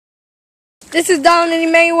This is Don and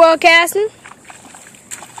Emmanuel casting.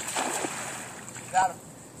 Got him.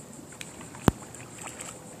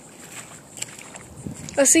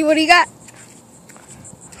 Let's see what he got.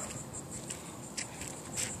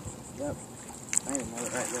 Yep. Banging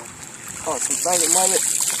mullet right there. Caught some banging mullet.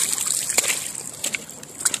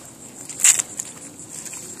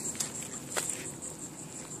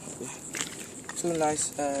 Two nice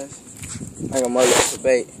banging mullet for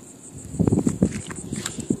bait.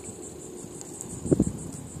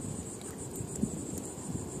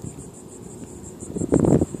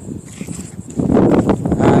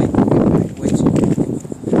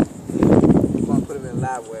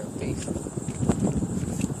 Live well, peace.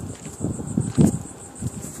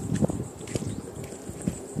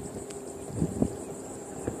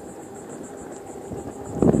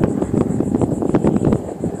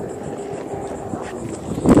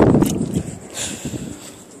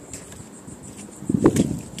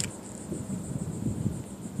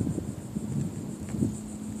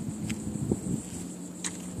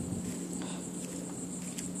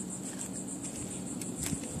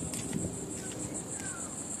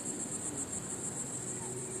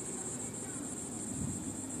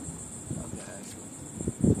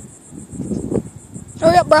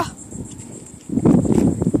 Hurry up, bro.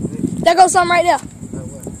 There goes some right there.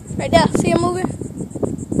 Right there. See him moving?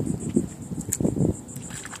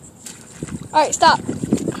 Alright, stop.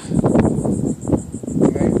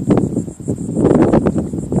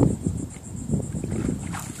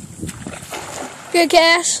 Good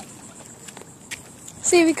cast.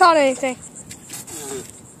 See if he caught anything.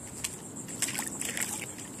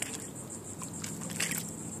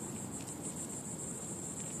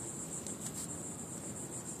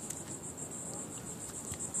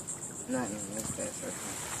 Not even this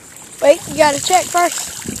fast. Wait, you gotta check first.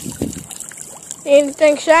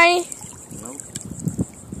 Anything shiny? Nope.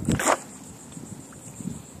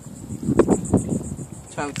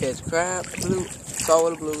 Trying to catch crab, blue,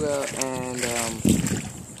 saltwater bluegill, and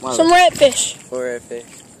Some redfish. 4 redfish.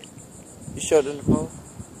 You showed them the pole?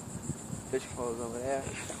 Fish pole's over there.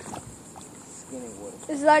 Skinny water.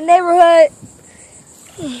 This is our neighborhood.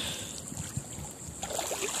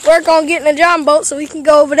 Work on getting a John boat so we can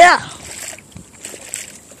go over there.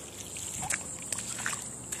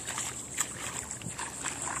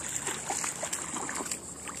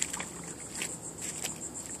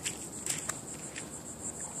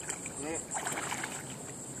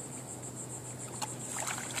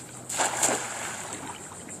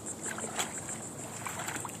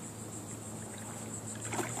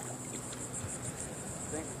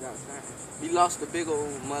 We lost a big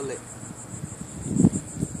old mullet.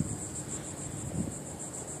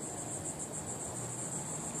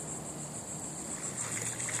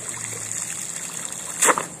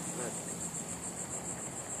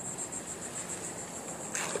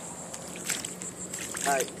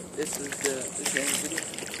 Alright, this is the game video.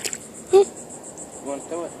 You want to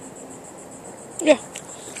throw it? Yeah.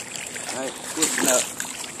 Alright, listen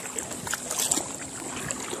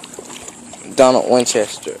up. Donald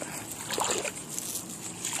Winchester.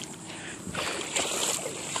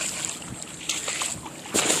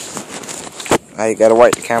 Now you gotta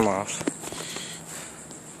wipe the camera off.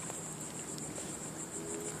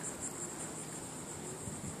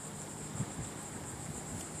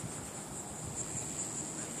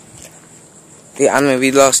 Yeah, I mean,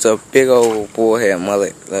 we lost a big old bullhead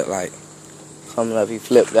mullet. Look like coming up, he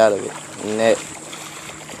flipped out of it. Net.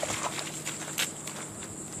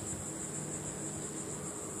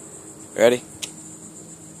 Ready?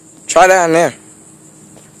 Try down there.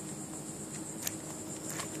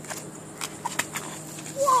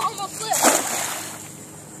 Whoa, I'm gonna flip.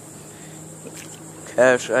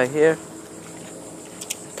 Calves right here.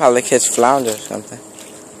 Probably catch flounder or something.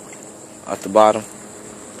 At the bottom.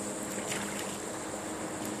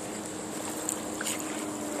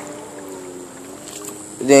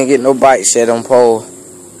 We didn't get no bites yet on pole.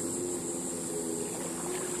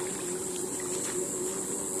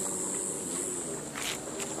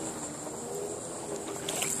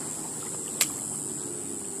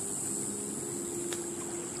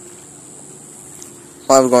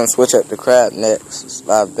 I'm going to switch up the crab next. There's a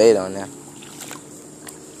lot of bait on there.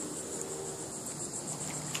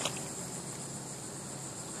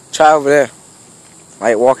 Try over there.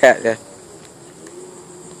 Might walk out there.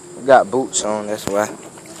 We got boots on, that's why.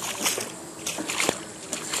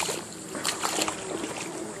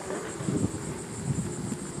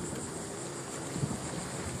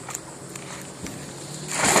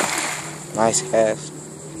 Nice cast.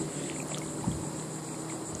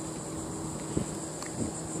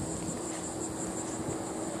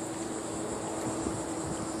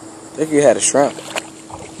 If you had a shrimp.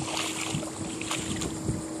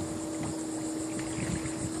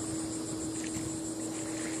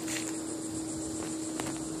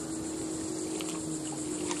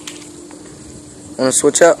 Wanna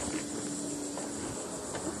switch up?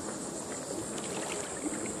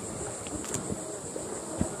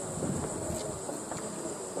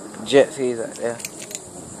 Jet fees out there.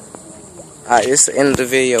 Alright, this is the end of the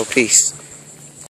video. Peace.